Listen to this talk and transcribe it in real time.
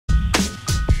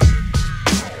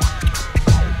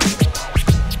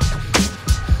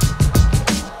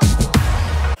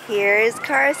Here's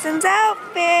Carson's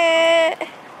outfit.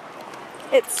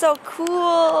 It's so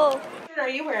cool. What are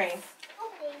you wearing?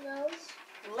 Legos.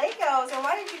 Legos? Well,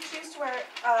 why did you choose to wear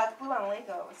glue on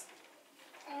Legos?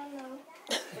 I don't know.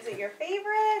 Is it your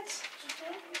favorite?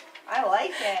 I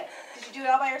like it. Did you do it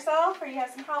all by yourself or you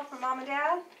have some help from Mom and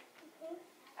Dad?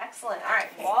 Excellent. All right,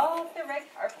 walk the red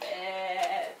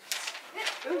carpet.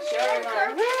 Ooh,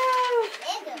 sure.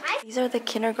 These are the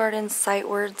kindergarten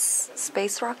sightwords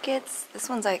space rockets. This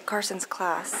one's like Carson's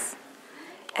class.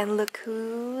 And look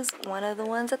who's one of the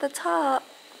ones at the top.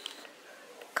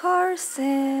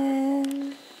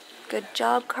 Karson. Good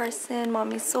job, Karson.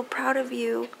 Mommy's so proud of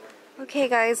you. Okay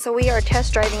guys, so we are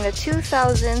test driving the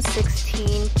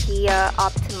 2016 Kia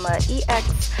Optima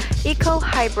EX Eco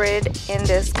Hybrid in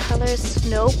this color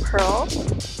Snow Pearl.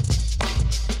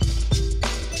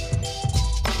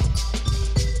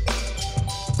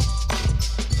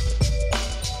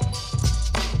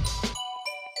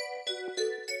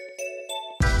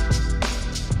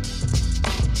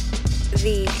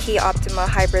 The Kia Optima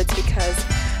hybrids because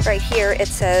right here it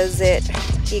says it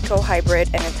Eco Hybrid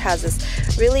and it has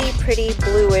this really pretty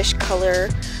bluish color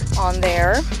on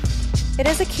there. It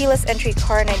is a keyless entry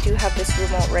car and I do have this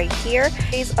remote right here.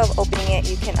 Ways of opening it,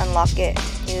 you can unlock it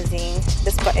using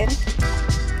this button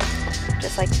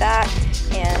just like that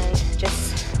and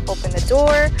just open the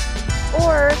door,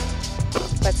 or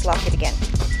let's lock it again.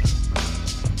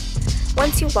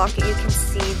 Once you lock it, you can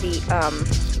see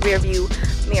the rear view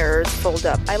mirrors fold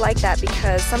up. I like that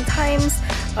because sometimes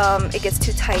it gets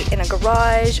too tight in a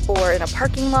garage or in a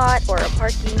parking lot, or a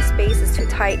parking space is too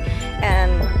tight,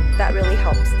 and that really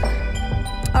helps.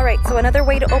 Alright, so another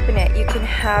way to open it, you can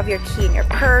have your key in your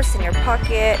purse, in your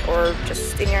pocket, or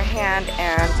just in your hand,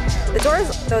 and the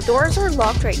doors are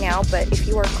locked right now, but if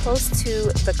you are close to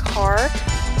the car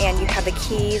and you have the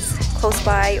keys close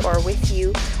by or with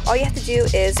you, all you have to do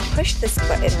is push this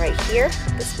button right here,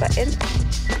 this button,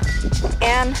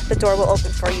 and the door will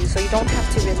open for you, so you don't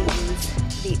have to really use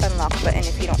the unlock button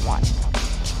if you don't want.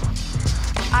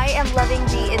 I am loving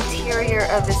the interior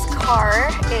of this car.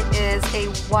 It is a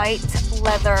white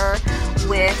leather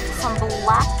with some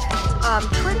black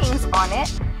trimmings on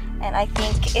it, and I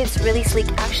think it's really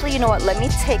sleek. Actually, you know what, let me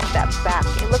take that back.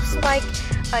 It looks like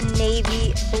a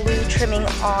navy blue trimming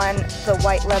on the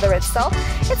white leather itself.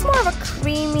 It's more of a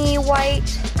creamy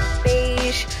white,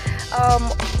 beige,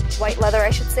 white leather I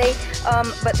should say,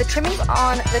 but the trimming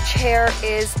on the chair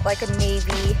is like a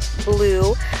navy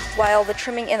blue, while the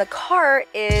trimming in the car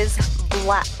is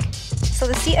black. So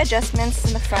the seat adjustments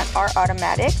in the front are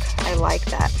automatic. I like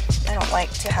that. I don't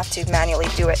like to have to manually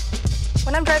do it.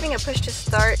 When I'm driving a push to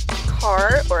start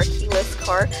car or a keyless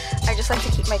car, I just like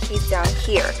to keep my keys down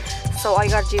here. So all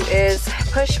you gotta do is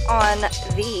push on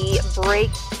the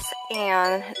brakes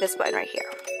and this button right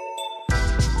here.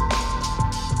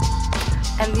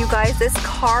 And you guys, this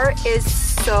car is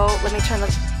so, let me turn the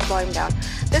volume down.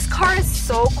 This car is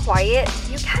so quiet,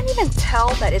 you can't even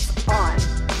tell that it's on.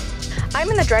 I'm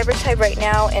in the driver's side right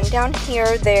now, and down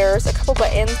here there's a couple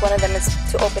buttons. One of them is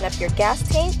to open up your gas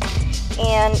tank,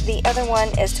 and the other one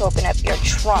is to open up your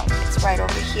trunk. It's right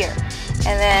over here.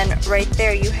 And then right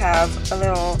there you have a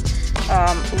little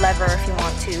lever if you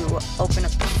want to open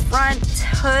up the front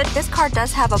hood. This car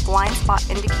does have a blind spot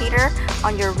indicator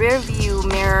on your rear view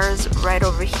mirrors right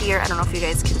over here. I don't know if you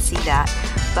guys can see that,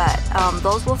 but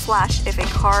those will flash if a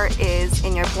car is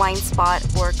in your blind spot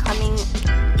or coming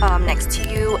next to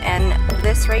you, and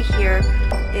this right here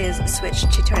is a switch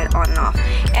to turn it on and off.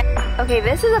 And, okay,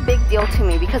 this is a big deal to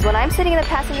me because when I'm sitting in the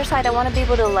passenger side, I want to be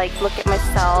able to like look at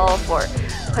myself or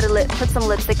put some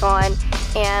lipstick on,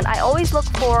 and I always look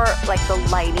for like the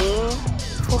lighting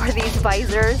for these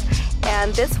visors,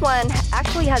 and this one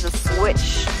actually has a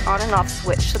switch, on and off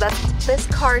switch. So this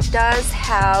car does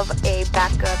have a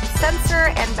backup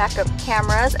sensor and backup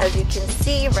cameras, as you can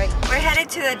see. Right, we're headed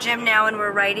to the gym now and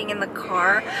we're riding in the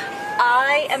car.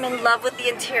 I am in love with the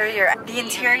interior. The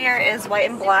interior is white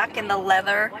and black, and the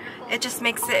leather, it just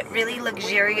makes it really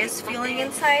luxurious feeling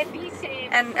inside.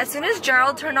 And as soon as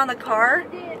Gerald turned on the car,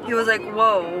 he was like,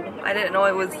 whoa, I didn't know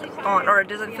it was on, or it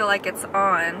doesn't feel like it's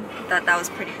on. That was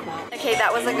pretty cool. Okay,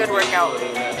 that was a good workout.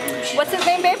 What's his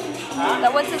name, babe?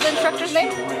 What's his instructor's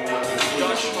name?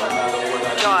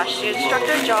 Josh.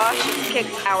 Instructor Josh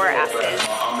kicked our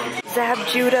asses. Zab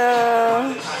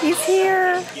Judah, he's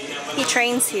here. He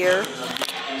trains here.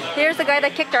 Here's the guy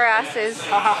that kicked our asses.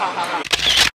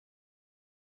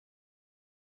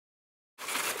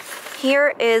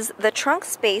 Here is the trunk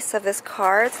space of this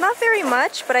car. It's not very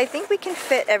much, but I think we can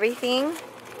fit everything.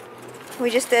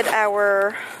 We just did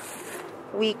our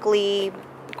weekly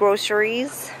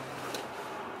groceries.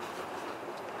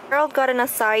 Gerald got an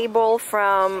acai bowl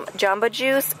from Jamba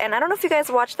Juice, and I don't know if you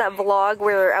guys watched that vlog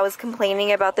where I was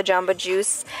complaining about the Jamba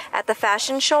Juice at the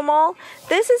fashion show mall.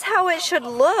 This is how it should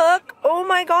look. Oh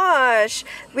my gosh.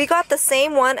 We got the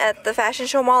same one at the fashion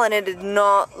show mall and it did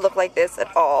not look like this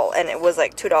at all, and it was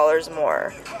like $2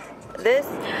 more.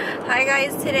 Hi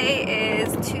guys, today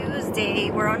is Tuesday.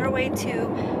 We're on our way to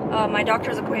my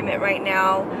doctor's appointment right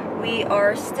now. We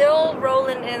are still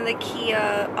rolling in the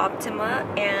Kia Optima,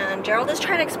 and Gerald is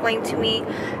trying to explain to me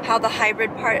how the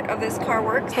hybrid part of this car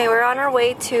works. Okay, we're on our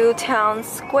way to Town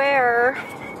Square.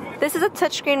 This is a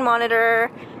touchscreen monitor.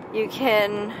 You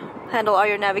can handle all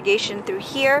your navigation through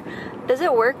here. Does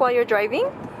it work while you're driving?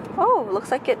 Oh, looks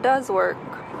like it does work.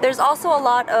 There's also a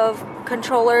lot of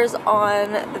controllers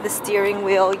on the steering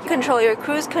wheel. You control your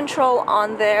cruise control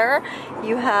on there.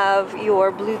 You have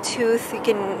your Bluetooth. You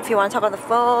can, if you want to talk on the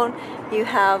phone, you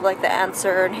have like the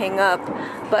answer and hang up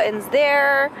buttons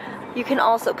there. You can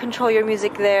also control your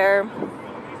music there.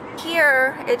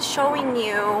 Here, it's showing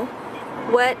you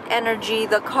what energy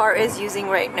the car is using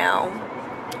right now.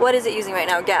 What is it using right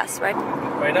now? Gas, right?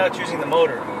 Right now it's using the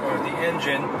motor or the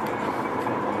engine,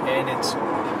 and it's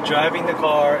driving the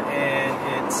car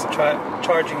and it's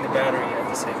charging the battery at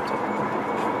the same time.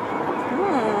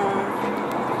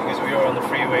 Because we are on the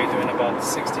freeway doing about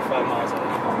 65 miles an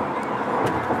hour.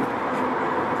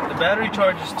 The battery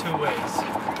charges two ways.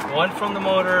 One from the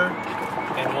motor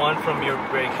and one from your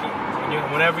braking.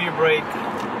 Whenever you brake,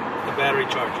 the battery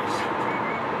charges.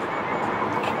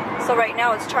 So right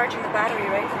now it's charging the battery,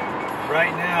 right?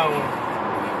 Right now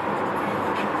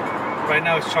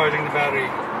it's charging the battery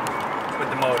with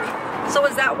the motor. So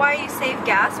is that why you save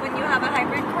gas when you have a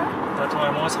hybrid car? That's why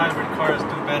most hybrid cars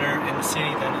do better in the city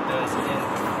than it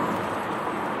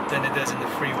does in the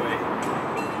freeway.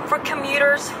 For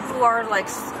commuters who are like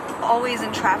always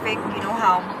in traffic, you know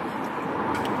how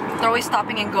they're always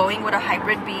stopping and going, would a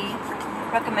hybrid be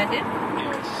recommended?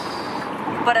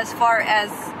 Yes. But as far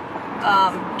as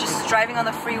just driving on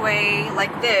the freeway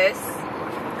like this,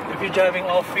 if you're driving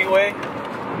all freeway,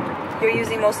 you're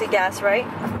using mostly gas, right?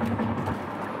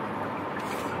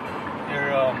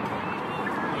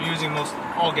 You're using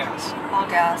all gas. All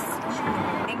gas.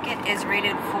 I think it is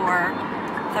rated for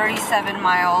 37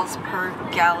 miles per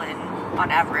gallon on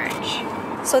average.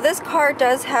 So this car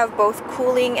does have both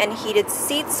cooling and heated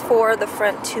seats for the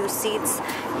front two seats.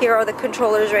 Here are the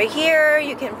controllers right here.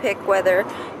 You can pick whether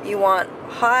you want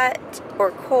hot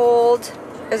or cold.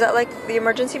 Is that like the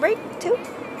emergency brake too?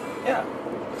 Yeah.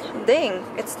 Dang,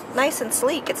 it's nice and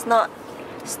sleek. It's not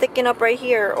sticking up right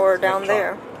here or down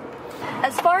there.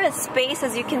 As far as space,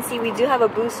 as you can see, we do have a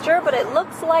booster, but it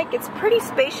looks like it's pretty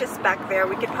spacious back there.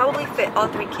 We could probably fit all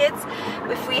three kids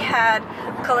if we had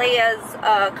Kaleah's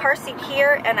car seat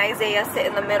here and Isaiah sit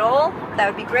in the middle. That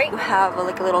would be great. We have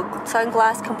like a little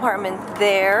sunglass compartment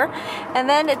there, and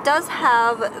then it does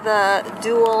have the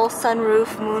dual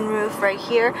sunroof, moonroof right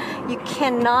here. You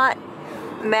cannot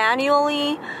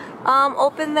manually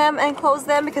open them and close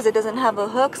them because it doesn't have the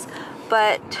hooks,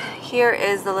 but here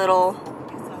is the little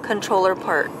controller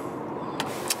part.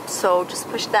 So just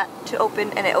push that to open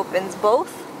and it opens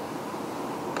both.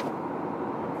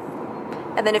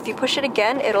 And then if you push it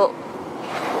again, it'll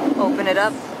open it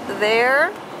up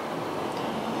there.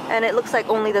 And it looks like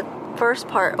only the first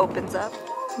part opens up.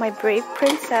 My brave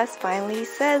princess finally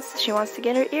says she wants to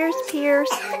get her ears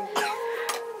pierced.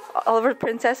 All of her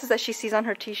princesses that she sees on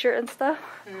her t-shirt and stuff.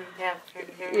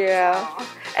 Yeah.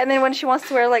 And then when she wants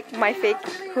to wear like my fake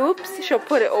hoops, she'll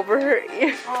put it over her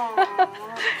ear.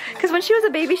 Because when she was a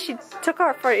baby, she took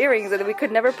off her earrings and we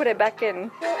could never put it back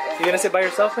in. You gonna sit by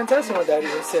yourself, princess? You want daddy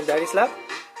to sit in daddy's lap?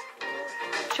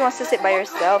 She wants to sit by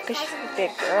herself because she's a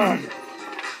big girl. I'm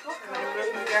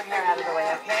gonna move your hair out of the way,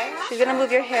 okay? She's gonna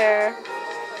move your hair.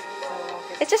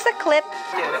 It's just a clip.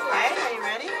 Okay, are you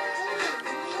ready?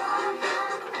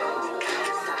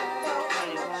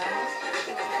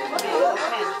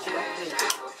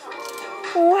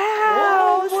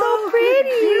 Wow, so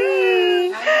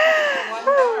pretty!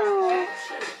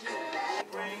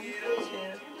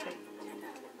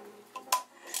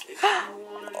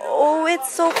 Oh, it's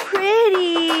so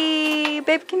pretty!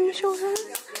 Babe, can you show her?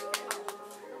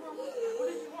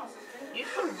 You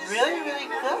look really, really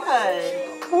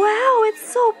good. Wow, it's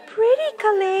so pretty,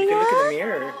 Kaleah. You can look in the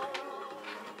mirror.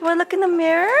 Wanna look in the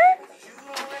mirror?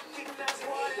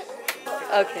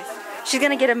 Okay. She's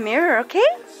gonna get a mirror, okay?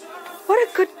 What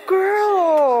a good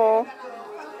girl!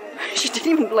 She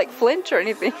didn't even like flinch or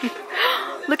anything.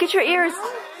 Look at your ears.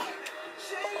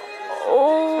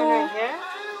 Oh, Right here.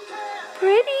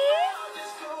 pretty.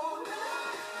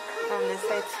 On this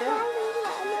side too.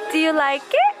 Do you like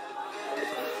it?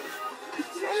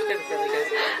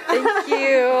 Thank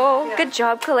you. Good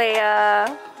job,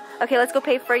 Kaleah. Okay, let's go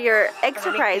pay for your egg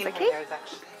surprise, okay?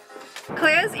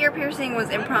 Kaleah's ear piercing was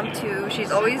impromptu.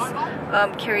 She's always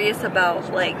curious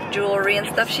about like jewelry and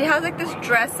stuff. She has like this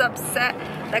dress-up set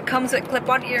that comes with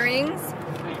clip-on earrings.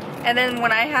 And then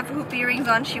when I have hoop earrings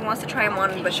on, she wants to try them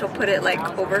on, but she'll put it like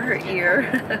over her ear.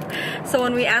 So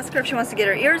when we ask her if she wants to get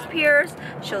her ears pierced,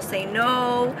 she'll say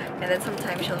no, and then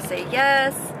sometimes she'll say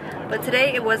yes. But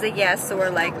today it was a yes, so we're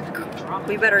like,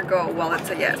 we better go while it's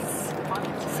a yes.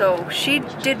 So she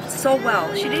did so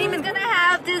well. She didn't even gonna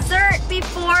have dessert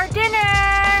before dinner.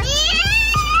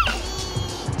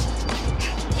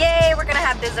 Yay, we're gonna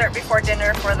have dessert before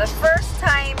dinner for the first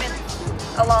time in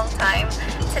a long time.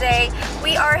 Today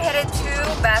we are headed to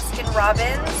Baskin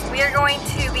Robbins. We are going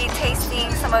to be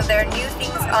tasting some of their new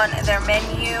things on their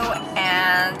menu,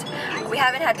 and we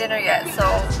haven't had dinner yet,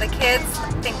 so the kids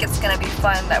think it's gonna be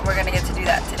fun that we're gonna get to do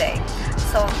that today.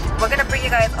 So we're gonna bring you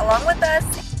guys along with us.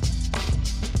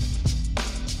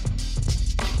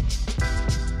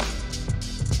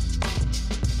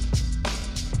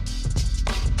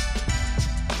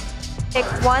 Pick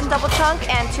 1 double chunk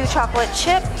and 2 chocolate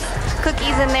chip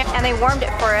cookies in there, and they warmed it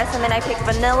for us. And then I picked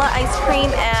vanilla ice cream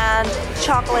and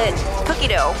chocolate cookie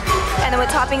dough. And then with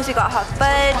toppings we got hot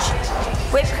fudge,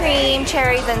 whipped cream,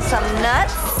 cherries, and some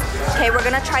nuts. Okay, we're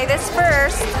gonna try this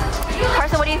first.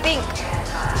 Karson, what do you think?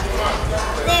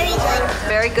 Very good.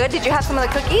 Very good. Did you have some of the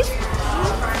cookies?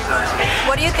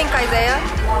 What do you think, Isaiah?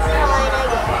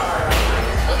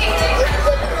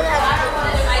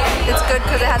 It's good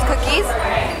because it has cookies.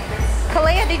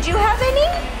 Kaleah, did you have any?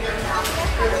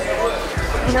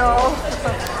 No.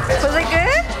 Was it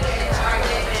good?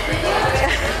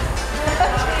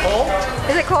 Cold?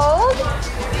 Is it cold?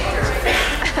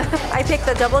 I picked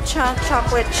a double chunk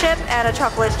chocolate chip and a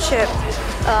chocolate chip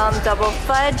double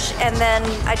fudge, and then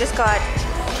I just got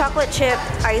chocolate chip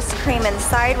ice cream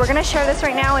inside. We're gonna share this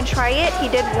right now and try it. He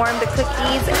did warm the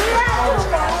cookies.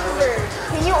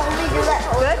 Can you only do that?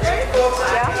 Good?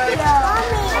 Yeah?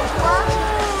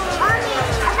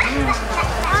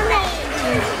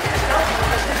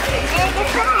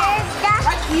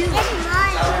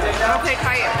 Okay,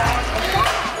 try it.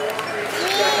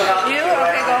 You?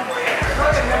 Okay, go.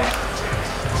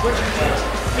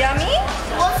 Yummy?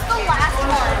 What's the last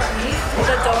one?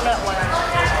 The donut one.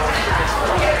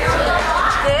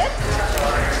 Good?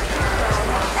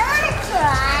 I want to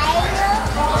try.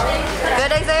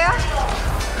 Good, Isaiah?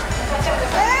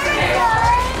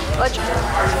 Let's try.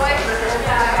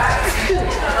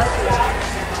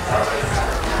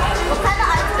 What kind of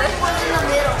ice cream was in the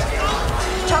middle?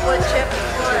 Chocolate chip.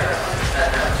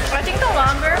 I think the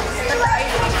longer that the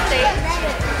ice cream stays,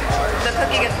 the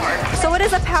cookie gets hard. So it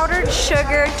is a powdered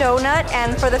sugar donut,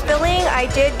 and for the filling I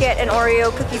did get an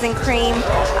Oreo cookies and cream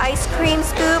ice cream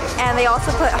scoop, and they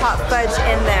also put hot fudge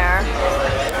in there.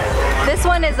 This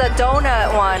one is a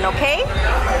donut one, okay?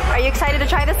 Are you excited to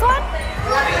try this one?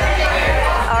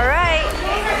 Alright.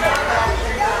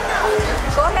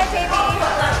 Go ahead, baby.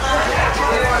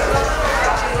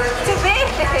 Too big.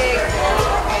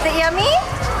 Is it yummy?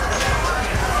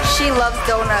 She loves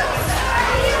donuts.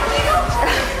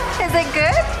 Is it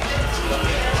good?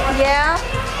 Yeah?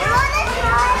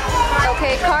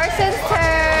 Okay, Karson's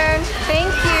turn.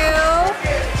 Thank you.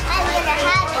 I'm gonna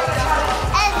have it.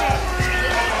 Ever.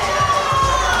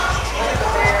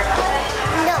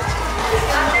 No.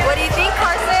 What do you think,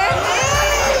 Karson?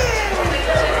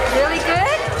 Really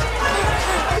good?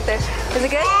 Right there. Is it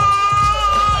good?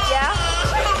 Yeah?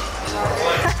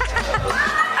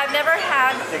 I've never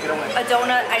had a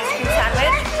donut ice cream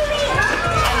sandwich,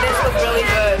 and this was really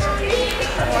good.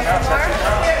 Want some more?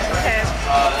 Okay.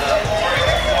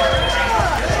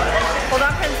 Hold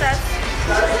on, princess.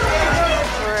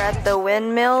 We're at the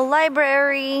Windmill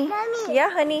Library. Mommy. Yeah,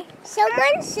 honey.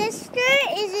 Someone's sister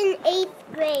is in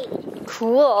 8th grade.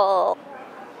 Cool.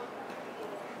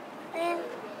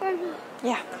 Mommy,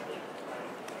 Yeah.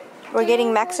 We're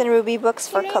getting Max and Ruby books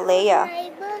for can I hold Kaleah. my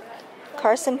book?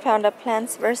 Karson found a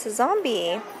Plants vs.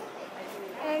 Zombie.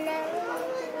 And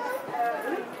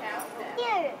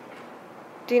here.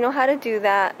 Do you know how to do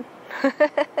that? No.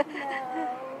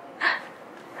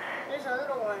 There's a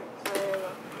little one.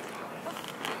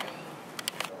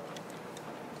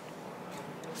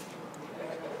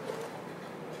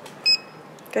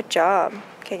 Good job.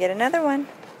 Okay, get another one.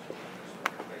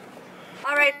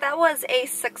 Alright, that was a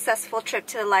successful trip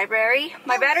to the library.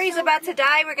 My battery's about to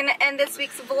die. We're gonna end this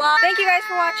week's vlog. Thank you guys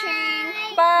for watching.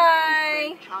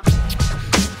 Bye!